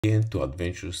Again to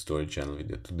AdventureStory Channel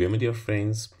video. Today, my dear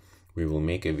friends, we will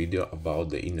make a video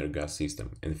about the inner gas system.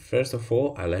 And first of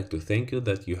all, I'd like to thank you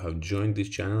that you have joined this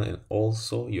channel, and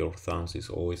also your thumbs is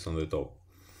always on the top.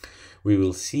 We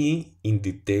will see in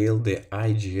detail the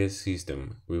IGS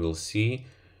system. We will see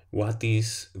what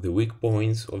is the weak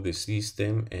points of the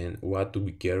system and what to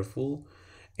be careful,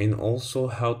 and also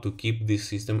how to keep this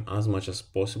system as much as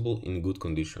possible in good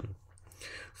condition.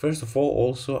 First of all,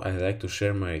 also I'd like to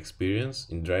share my experience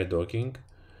in dry docking.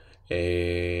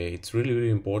 It's really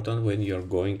important when you're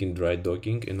going in dry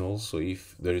docking, and also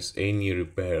if there is any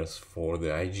repairs for the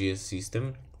IGS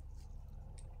system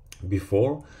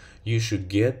before, you should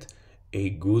get a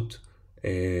good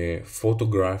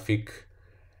photographic,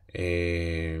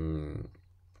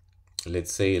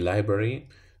 let's say, library.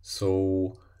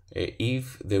 So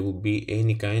if there will be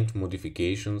any kind of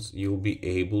modifications, you'll be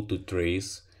able to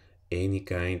trace any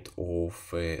kind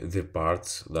of the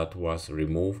parts that was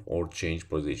removed or changed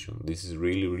position. This is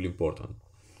really important.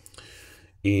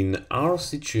 In our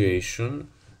situation,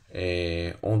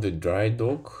 on the dry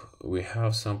dock, we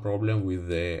have some problem with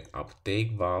the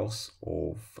uptake valves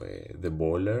of the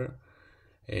boiler.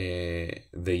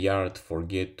 The yard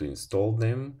forget to install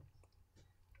them,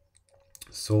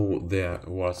 so there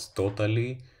was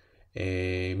totally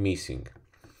missing.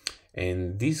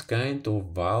 And this kind of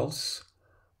valves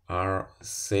are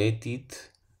set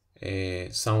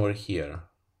somewhere here.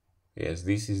 Yes,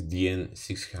 this is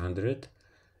DN600,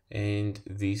 and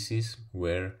this is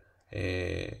where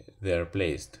they are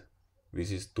placed.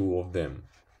 This is two of them.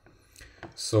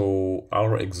 So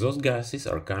our exhaust gases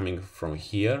are coming from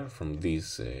here, from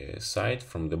this side,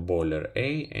 from the boiler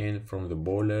A and from the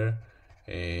boiler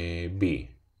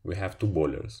B. We have two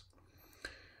boilers.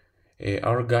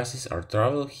 Our gases are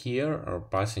travel here, are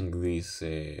passing this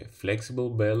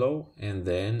flexible bellow, and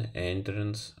then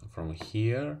entrance from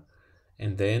here,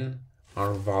 and then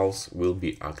our valves will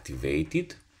be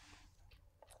activated.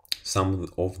 Some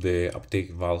of the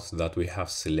uptake valves that we have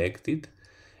selected,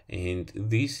 and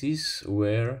this is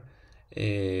where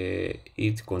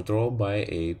it's controlled by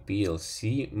a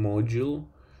PLC module.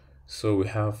 So we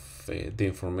have the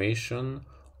information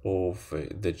of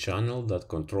the channel that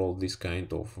control this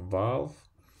kind of valve,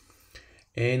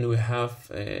 and we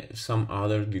have some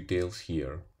other details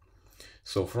here.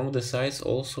 So from the size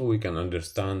also we can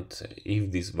understand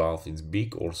if this valve is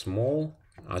big or small.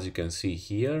 As you can see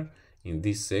here in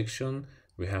this section,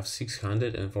 we have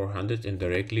 600 and 400, and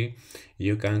directly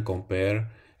you can compare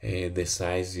the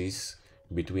sizes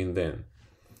between them.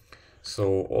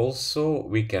 So also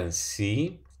we can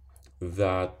see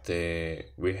that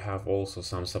we have also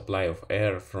some supply of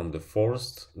air from the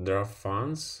forced draft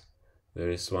fans.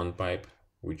 There is one pipe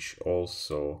which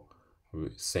also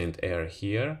sent air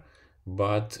here,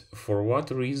 but for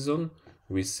what reason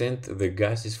we sent the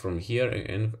gases from here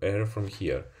and air from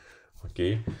here?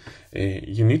 Okay,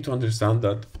 you need to understand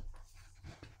that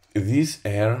this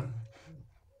air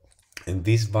and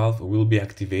this valve will be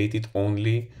activated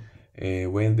only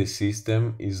when the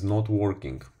system is not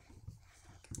working.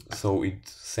 So it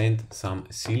sent some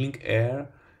sealing air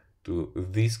to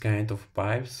this kind of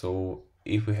pipe. So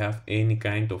if we have any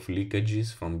kind of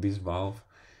leakages from this valve,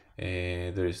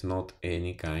 there is not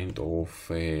any kind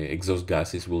of exhaust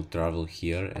gases will travel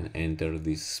here and enter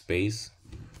this space.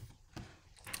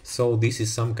 So this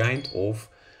is some kind of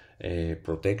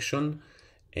protection,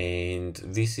 and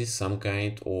this is some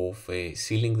kind of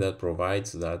sealing that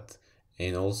provides that,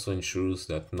 and also ensures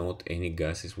that not any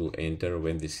gases will enter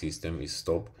when the system is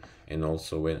stopped, and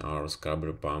also when our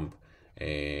scrubber pump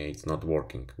it's not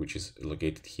working, which is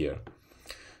located here.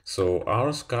 So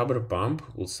our scrubber pump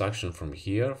will suction from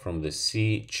here, from the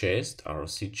C chest. Our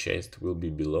C chest will be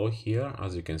below here.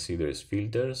 As you can see, there is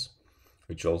filters,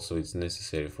 which also is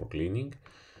necessary for cleaning.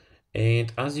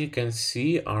 And as you can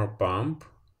see, our pump,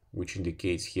 which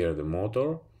indicates here the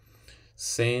motor,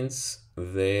 sends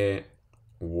the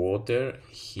water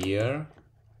here,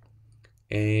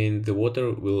 and the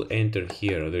water will enter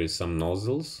here. There is some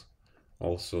nozzles.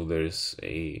 Also there is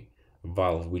a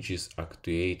valve which is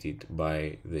actuated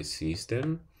by the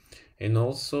system, and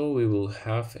also we will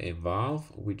have a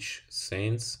valve which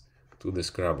sends to the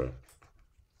scrubber.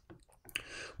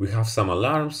 We have some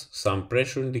alarms, some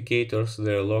pressure indicators,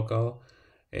 they're local,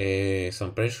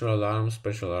 some pressure alarms,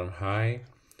 pressure alarm high,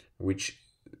 which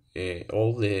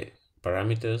all the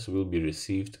parameters will be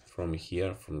received from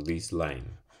here, from this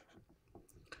line.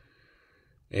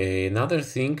 Another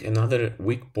thing, another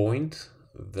weak point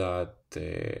that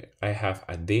I have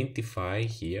identified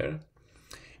here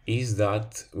is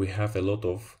that we have a lot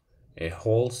of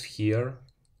holes here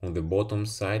on the bottom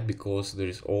side, because there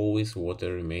is always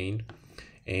water remain,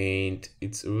 and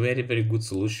it's a very good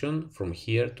solution from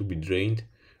here to be drained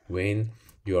when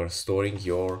you are storing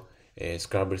your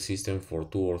scrubber system for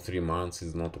 2 or 3 months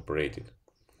is not operated.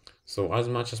 So as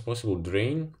much as possible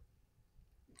drain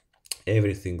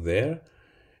everything there,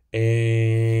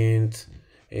 and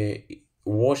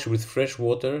wash with fresh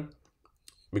water,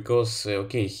 because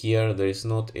okay, here there is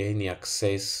not any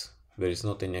access,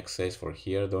 for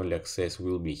here. The only access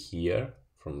will be here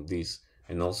from this,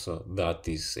 and also that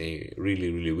is a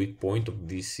really weak point of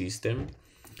this system,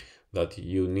 that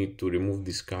you need to remove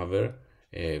this cover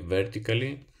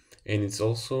vertically, and it's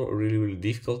also really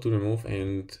difficult to remove,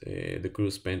 and the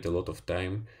crew spent a lot of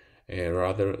time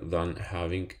rather than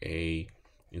having a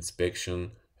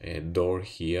inspection door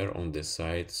here on the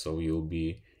side, so you'll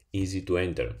be easy to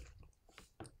enter.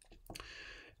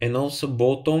 And also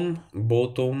bottom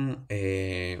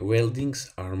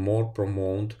weldings are more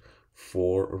prone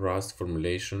for rust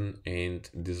formulation and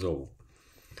dissolve.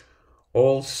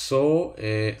 Also,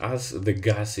 as the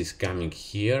gas is coming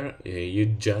here, you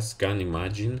just can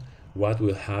imagine what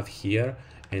we'll have here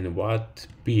and what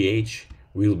pH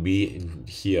will be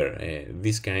here.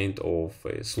 This kind of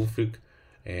sulfuric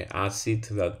acid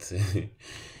that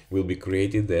will be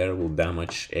created there will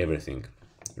damage everything,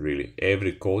 really,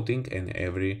 every coating and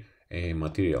every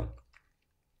material.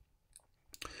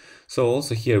 So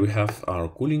also here we have our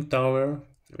cooling tower.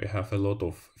 We have a lot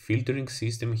of filtering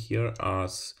system here,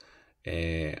 as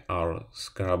our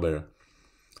scrubbered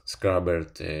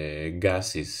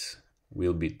gases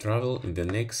will be travel in the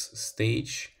next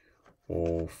stage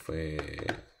of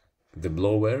the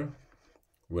blower,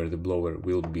 where the blower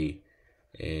will be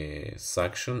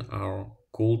suction our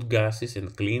cooled gases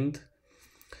and cleaned.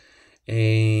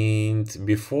 And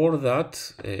before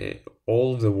that,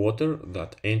 all the water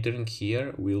that entering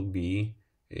here will be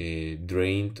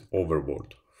drained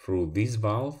overboard through this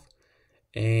valve.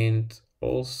 And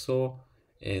also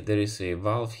there is a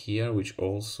valve here which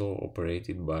also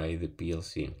operated by the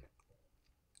PLC.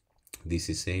 This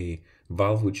is a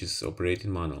valve which is operated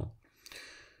manual.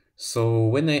 So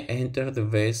when I enter the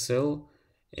vessel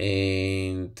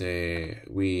and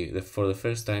for the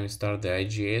first time start the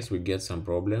IGS, we get some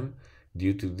problem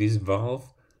due to this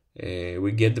valve.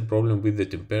 We get the problem with the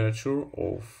temperature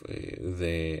of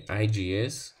the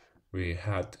IGS. We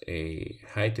had a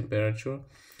high temperature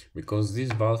because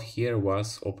this valve here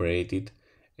was operated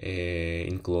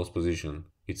in closed position.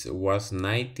 It was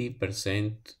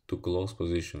 90% to closed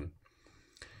position.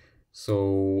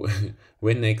 So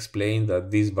when I explained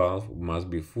that this valve must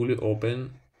be fully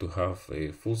open to have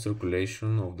a full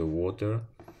circulation of the water,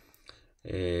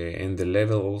 and the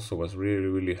level also was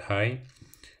really high,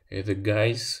 the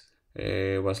guys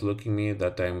was looking me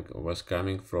that I was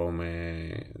coming from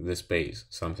the space,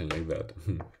 something like that.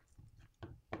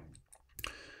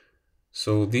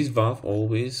 So this valve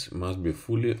always must be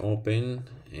fully open,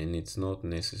 and it's not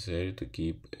necessary to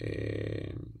keep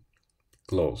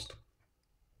closed.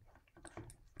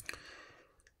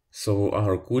 So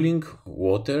our cooling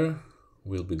water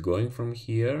will be going from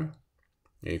here,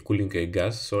 cooling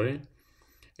gas, sorry,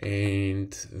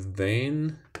 and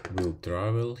then will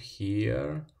travel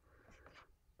here,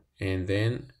 and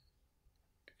then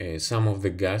some of the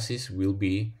gases will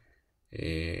be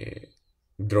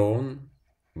drawn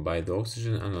by the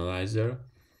oxygen analyzer,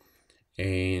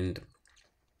 and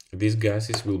these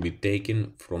gases will be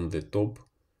taken from the top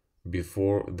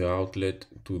before the outlet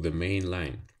to the main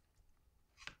line.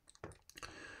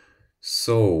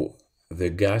 So the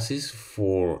gases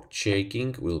for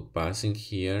checking will passing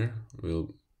here,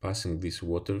 will passing this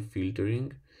water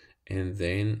filtering, and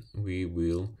then we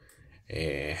will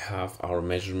have our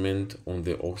measurement on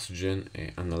the oxygen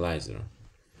analyzer.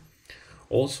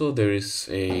 Also, there is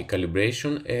a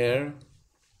calibration air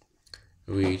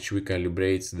which we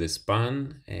calibrates the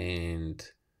span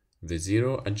and the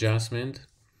zero adjustment.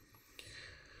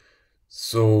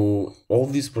 So all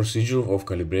this procedure of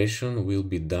calibration will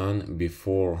be done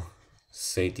before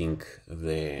setting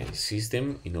the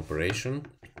system in operation.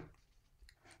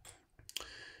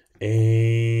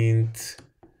 And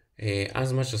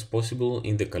as much as possible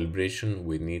in the calibration,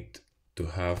 we need to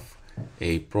have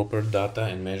a proper data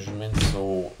and measurement,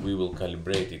 so we will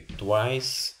calibrate it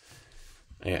twice.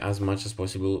 As much as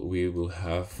possible, we will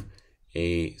have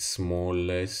a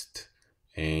smallest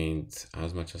and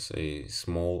as much as a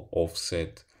small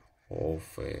offset of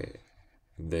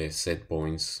the set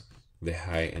points, the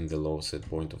high and the low set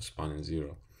point of span and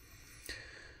zero.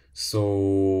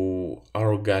 So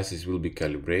our gases will be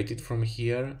calibrated from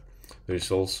here. There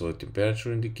is also a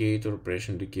temperature indicator,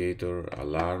 pressure indicator,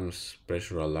 alarms,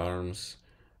 pressure alarms,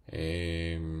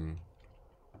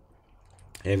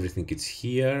 everything is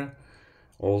here.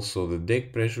 Also the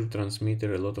deck pressure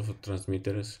transmitter, a lot of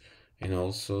transmitters, and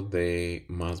also they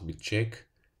must be checked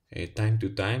time to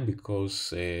time,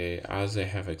 because as I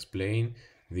have explained,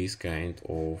 this kind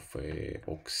of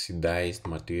oxidized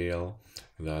material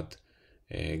that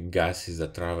gases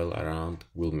that travel around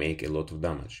will make a lot of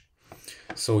damage.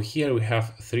 So here we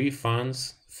have 3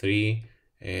 fans, 3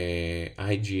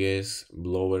 IGS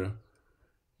blower,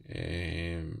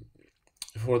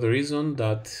 for the reason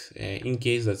that in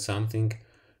case that something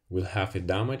will have a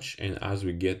damage, and as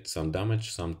we get some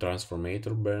damage, some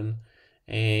transformator burn,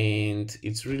 and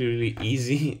it's really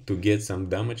easy to get some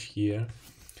damage here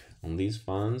on these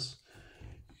fans.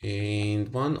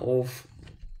 And one of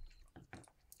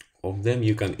them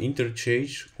you can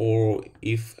interchange, or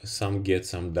if some get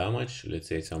some damage, let's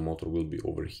say some motor will be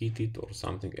overheated or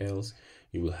something else,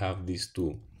 you will have these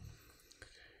two.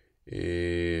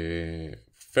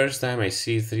 First time I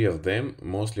see 3 of them.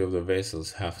 Mostly of the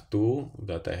vessels have 2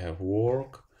 that I have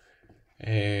worked.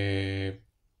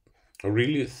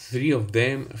 Really 3 of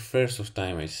them first of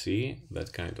time I see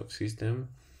that kind of system.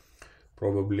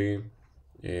 Probably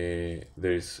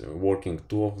there is working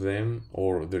 2 of them,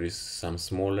 or there is some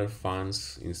smaller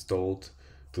fans installed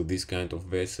to this kind of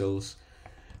vessels.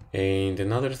 And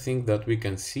another thing that we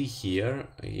can see here,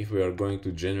 if we are going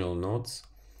to general notes,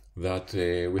 that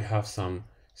we have some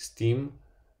steam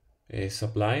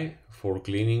supply for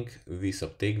cleaning these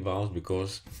uptake valves,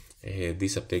 because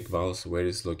these uptake valves, where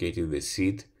is located the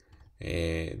seat,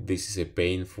 this is a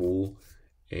painful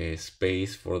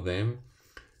space for them.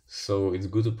 So it's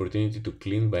good opportunity to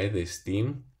clean by the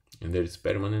steam, and there is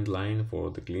permanent line for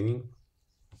the cleaning.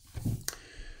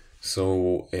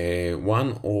 So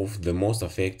one of the most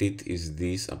affected is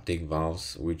these uptake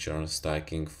valves, which are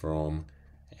stacking from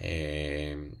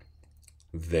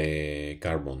the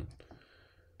carbon.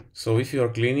 So if you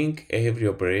are cleaning every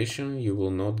operation, you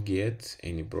will not get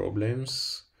any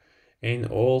problems. And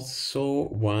also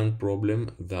one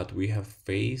problem that we have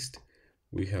faced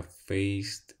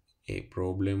a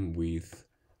problem with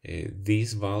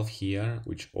this valve here,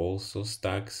 which also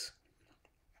stacks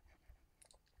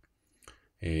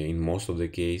in most of the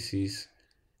cases,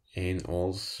 and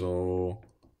also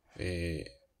the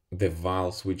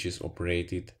valves which is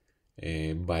operated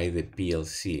by the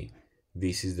PLC.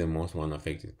 This is the most one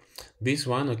affected. This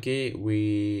one, okay,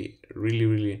 we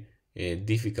really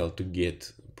difficult to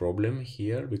get problem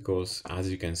here, because as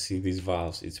you can see, these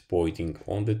valves, it's pointing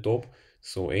on the top,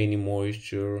 so any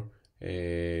moisture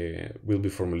will be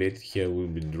formulated here, will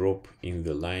be drop in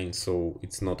the line, so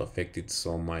it's not affected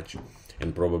so much,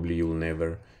 and probably you will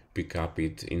never pick up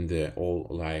it in the whole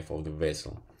life of the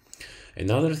vessel.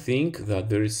 Another thing, that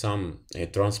there is some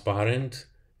transparent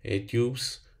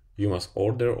tubes. You must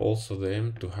order also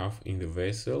them to have in the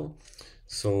vessel,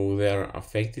 so they are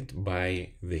affected by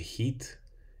the heat,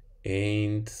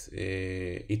 and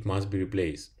it must be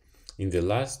replaced. In the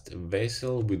last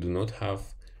vessel we do not have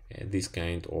this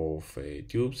kind of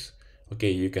tubes.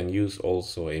 Okay, you can use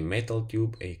also a metal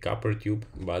tube, a copper tube,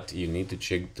 but you need to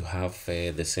check to have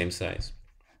the same size.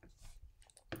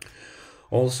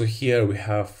 Also here we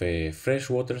have a fresh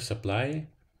water supply,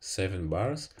 7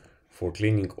 bars, for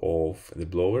cleaning of the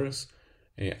blowers.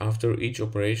 After each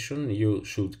operation you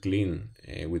should clean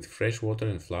with fresh water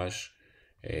and flush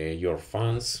your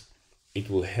fans. It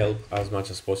will help as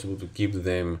much as possible to keep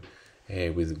them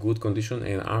with good condition,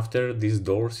 and after these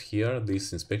doors here,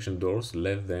 these inspection doors,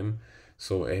 let them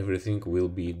so everything will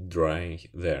be dry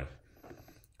there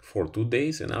for 2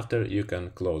 days, and after you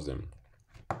can close them.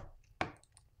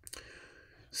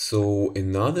 So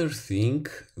another thing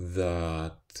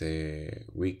that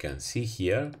we can see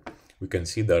here, we can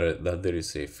see that there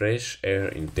is a fresh air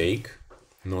intake,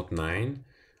 not 9.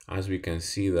 As we can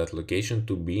see that location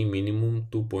to be minimum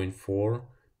 2.4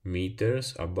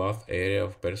 meters above area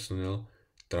of personnel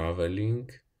traveling,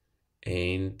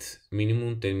 and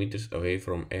minimum 10 meters away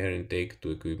from air intake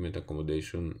to equipment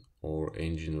accommodation or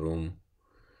engine room.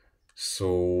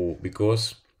 So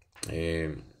because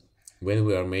when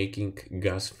we are making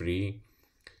gas-free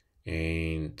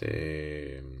and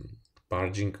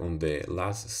purging on the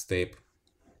last step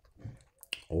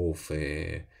of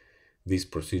this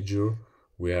procedure,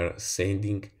 we are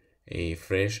sending a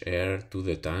fresh air to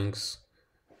the tanks,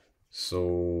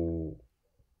 so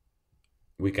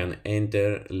we can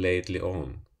enter later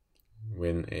on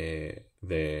when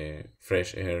the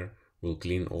fresh air will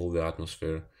clean all the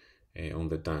atmosphere on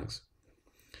the tanks.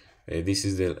 This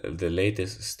is the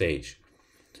latest stage.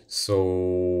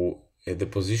 So the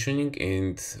positioning,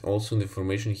 and also the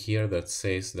information here that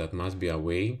says that must be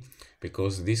away,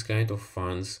 because this kind of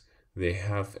fans, they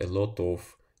have a lot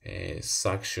of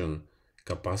suction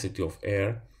capacity of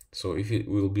air, So if it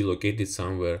will be located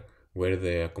somewhere where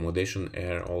the accommodation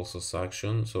air also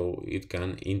suction, so it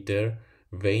can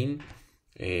intervene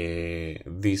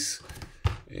this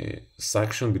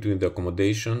suction between the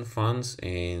accommodation fans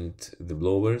and the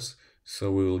blowers,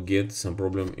 so we will get some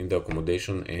problem in the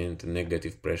accommodation and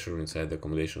negative pressure inside the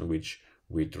accommodation, which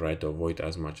we try to avoid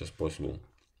as much as possible.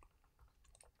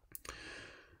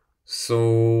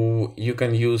 So you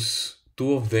can use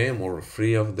 2 of them or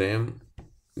 3 of them,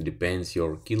 depends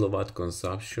your kilowatt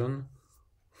consumption,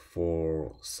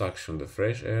 for suction the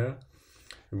fresh air.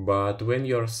 But when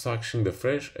you're suctioning the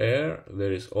fresh air,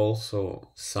 there is also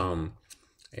some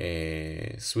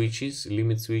switches,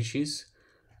 limit switches,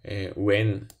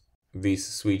 when this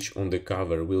switch on the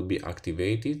cover will be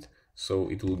activated, so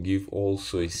it will give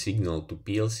also a signal to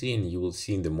PLC, and you will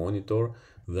see in the monitor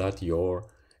that your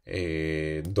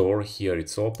door here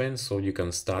it's open, so you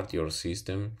can start your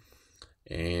system,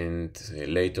 and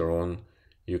later on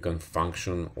you can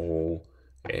function all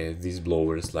these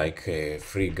blowers like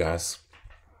free gas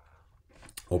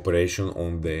operation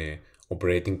on the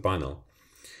operating panel.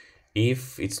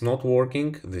 If it's not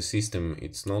working, the system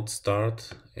it's not start,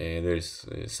 there's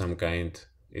some kind,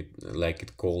 like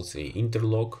it calls a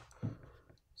interlock,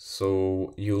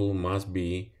 so you must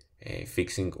be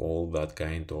fixing all that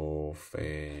kind of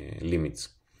limits.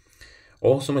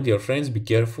 Also, my dear friends, be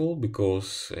careful,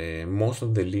 because most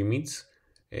of the limits,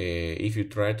 if you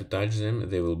try to touch them,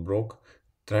 they will break.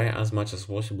 Try as much as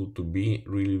possible to be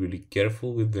really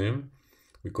careful with them,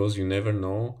 because you never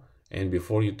know, and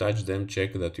before you touch them,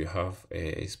 check that you have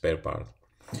a spare part.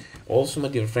 Also, my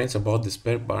dear friends, about the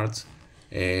spare parts,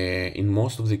 in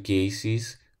most of the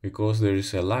cases, because there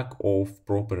is a lack of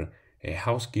proper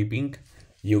housekeeping,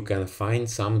 you can find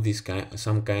some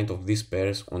kind of these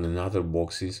spares on another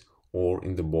boxes or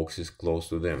in the boxes close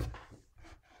to them.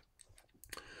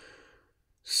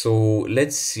 So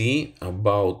let's see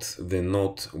about the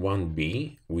Note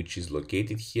 1B, which is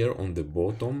located here on the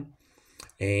bottom,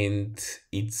 and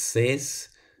it says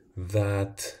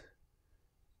that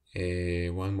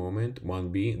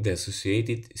 1B, the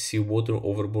associated seawater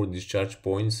overboard discharge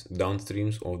points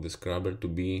downstreams of the scrubber to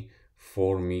be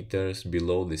 4 meters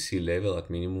below the sea level at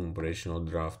minimum operational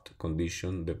draft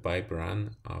condition. The pipe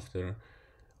run after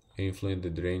influence the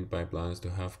drain pipelines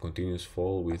to have continuous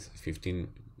fall with 15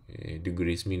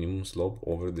 degrees minimum slope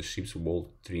over the ship's wall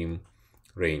trim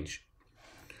range.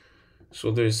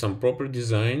 So there is some proper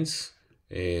designs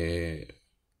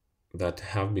that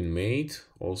have been made,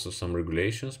 also some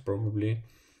regulations probably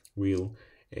will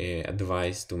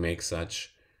advise to make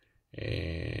such,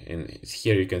 and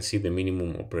here you can see the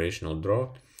minimum operational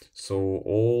draft. So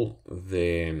all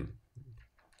the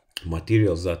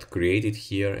materials that created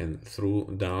here and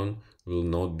through down will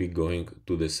not be going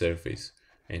to the surface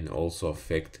and also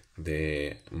affect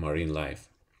the marine life.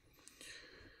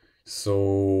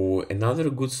 So another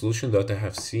good solution that I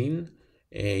have seen,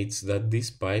 it's that this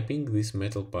piping, this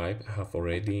metal pipe, have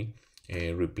already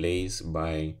replaced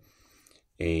by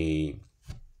a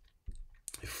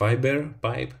fiber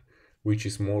pipe, which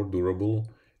is more durable,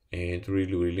 and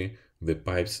really the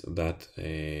pipes that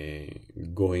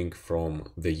going from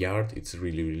the yard, it's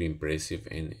really impressive,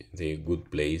 and they're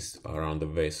good placed around the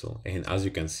vessel. And as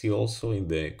you can see also in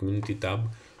the community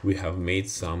tab, we have made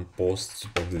some posts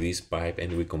of this pipe,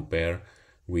 and we compare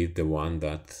with the one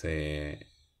that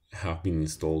have been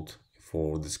installed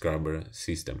for the scrubber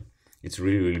system. It's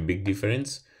really big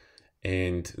difference,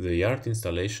 and the yard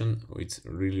installation, it's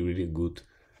really good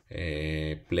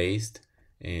placed,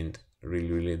 and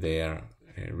really they are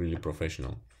really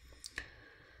professional.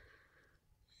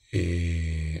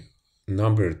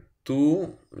 Number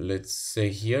 2, let's say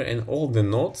here, and all the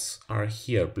notes are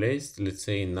here placed. Let's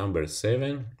say number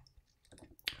 7,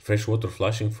 freshwater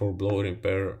flushing for blower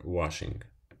repair washing.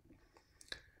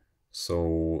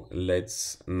 So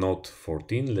let's note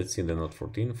 14, let's see the note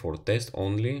 14, for test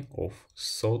only of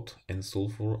salt and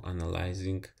sulfur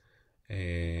analyzing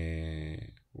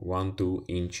 1-2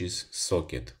 inches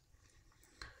socket.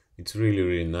 It's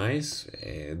really nice,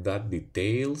 that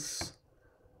details.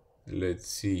 Let's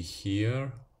see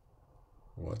here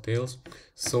what else.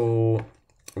 So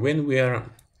when we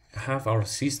have our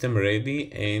system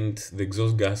ready and the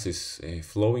exhaust gas is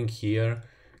flowing here,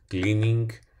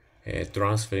 cleaning,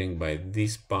 transferring by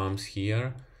these pumps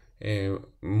here,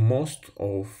 most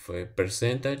of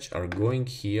percentage are going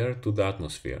here to the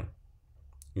atmosphere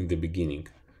in the beginning.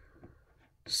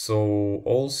 So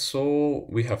also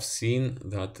we have seen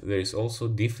that there is also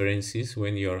differences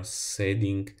when you are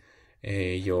setting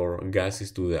your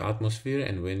gases to the atmosphere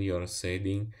and when you are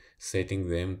setting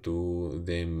them to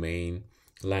the main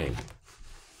line.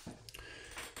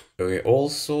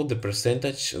 Also, the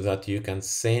percentage that you can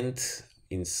send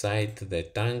inside the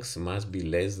tanks must be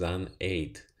less than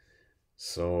 8.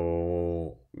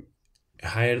 So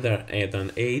higher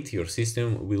than 8, your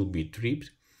system will be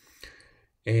tripped.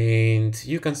 And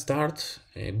you can start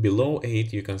below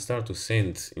 8, you can start to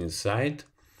send inside.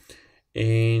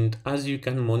 And as you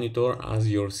can monitor, as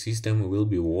your system will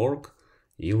be work,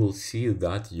 you will see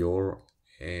that your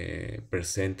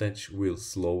percentage will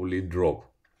slowly drop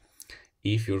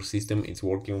if your system is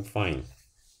working fine.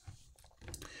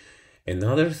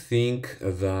 Another thing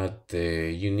that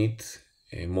you need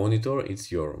monitor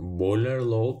is your boiler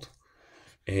load,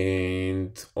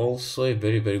 and also a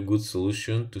very good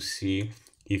solution to see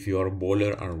if your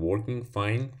boiler are working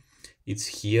fine. It's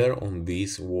here on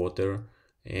this water,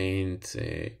 and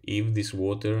if this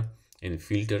water and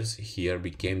filters here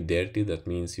became dirty, that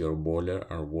means your boiler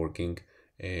are working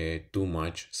too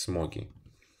much smoky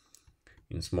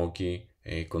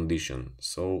condition.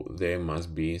 So there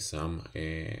must be some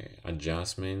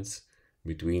adjustments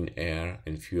between air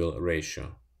and fuel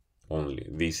ratio only.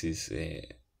 This is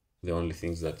the only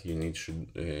things that you need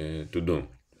to do.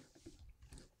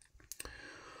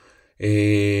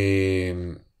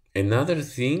 Another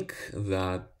thing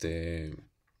that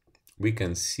we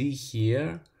can see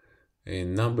here,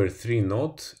 number 3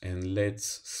 note, and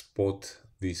let's spot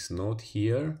this note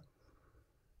here.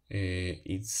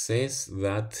 It says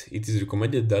that it is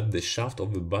recommended that the shaft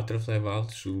of the butterfly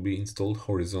valve should be installed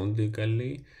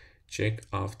horizontally. Check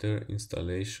after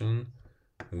installation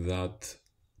that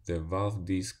the valve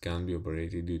disc can be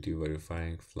operated due to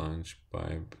verifying flange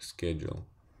pipe schedule.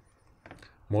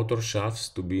 Motor shafts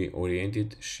to be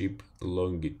oriented ship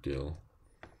longitudinal.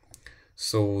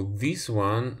 So this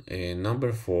one,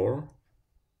 number 4,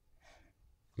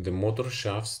 the motor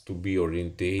shafts to be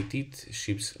orientated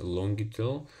ships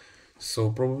longitudinal.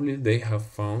 So probably they have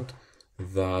found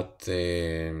that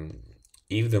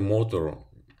if the motor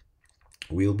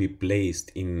will be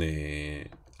placed in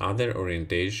other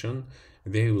orientation,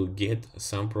 they will get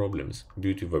some problems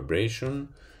due to vibration,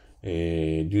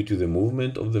 due to the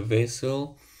movement of the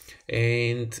vessel,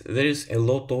 and there is a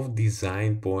lot of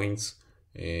design points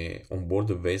on board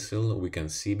the vessel we can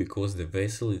see, because the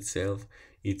vessel itself,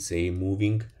 it's a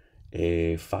moving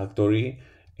factory,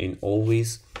 and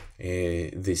always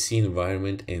the sea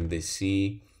environment and the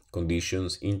sea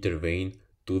conditions intervene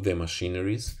to the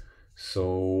machineries,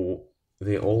 so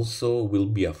they also will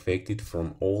be affected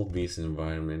from all this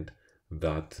environment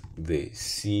that the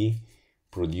sea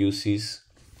produces.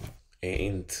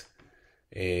 And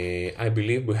I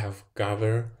believe we have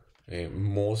covered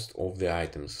most of the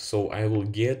items, so I will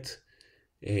get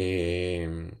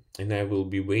and I will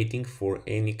be waiting for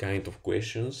any kind of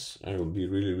questions. I will be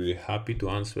really happy to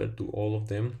answer to all of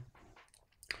them.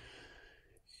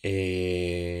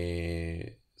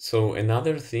 So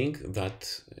another thing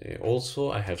that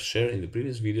also I have shared in the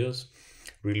previous videos,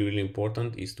 really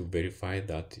important, is to verify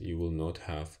that you will not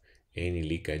have any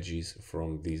leakages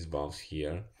from these valves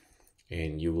here,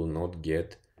 and you will not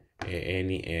get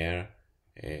any air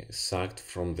sucked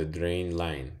from the drain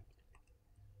line,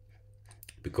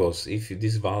 because if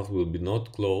this valve will be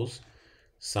not closed,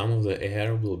 some of the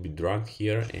air will be dragged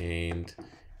here and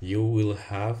you will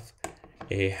have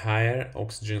a higher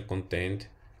oxygen content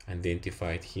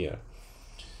identified here.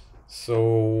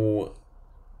 So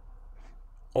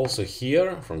also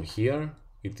here, from here,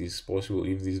 it is possible,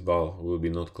 if this valve will be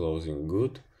not closing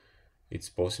good, it's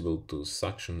possible to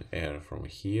suction air from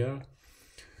here.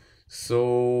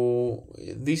 So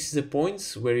this is the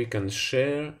points where you can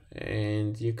share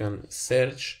and you can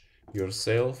search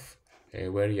yourself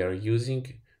where you are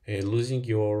losing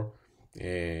your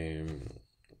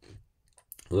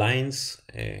lines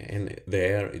and the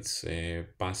air it's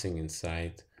passing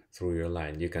inside through your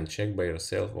line. You can check by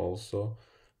yourself also,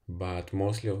 but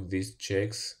mostly of these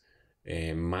checks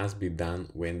must be done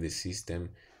when the system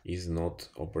is not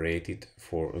operated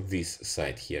for this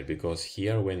side here, because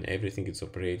here when everything is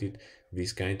operated,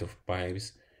 these kind of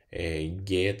pipes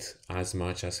get as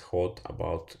much as hot,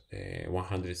 about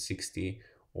 160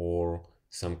 or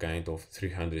some kind of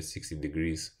 360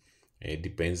 degrees. It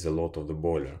depends a lot of the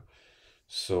boiler.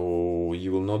 So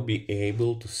you will not be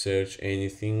able to search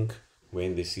anything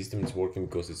when the system is working,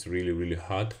 because it's really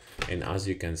hot. And as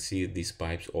you can see, these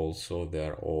pipes also, they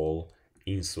are all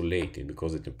insulated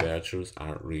because the temperatures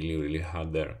are really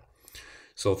hot there.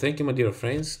 So thank you, my dear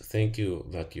friends, thank you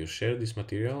that you shared this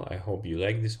material. I hope you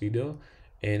like this video,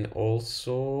 and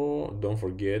also don't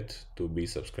forget to be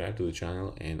subscribed to the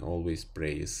channel and always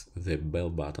press the bell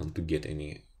button to get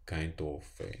any kind of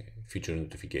future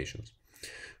notifications.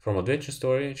 From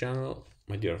AdventureStory Channel,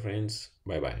 my dear friends,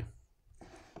 bye bye.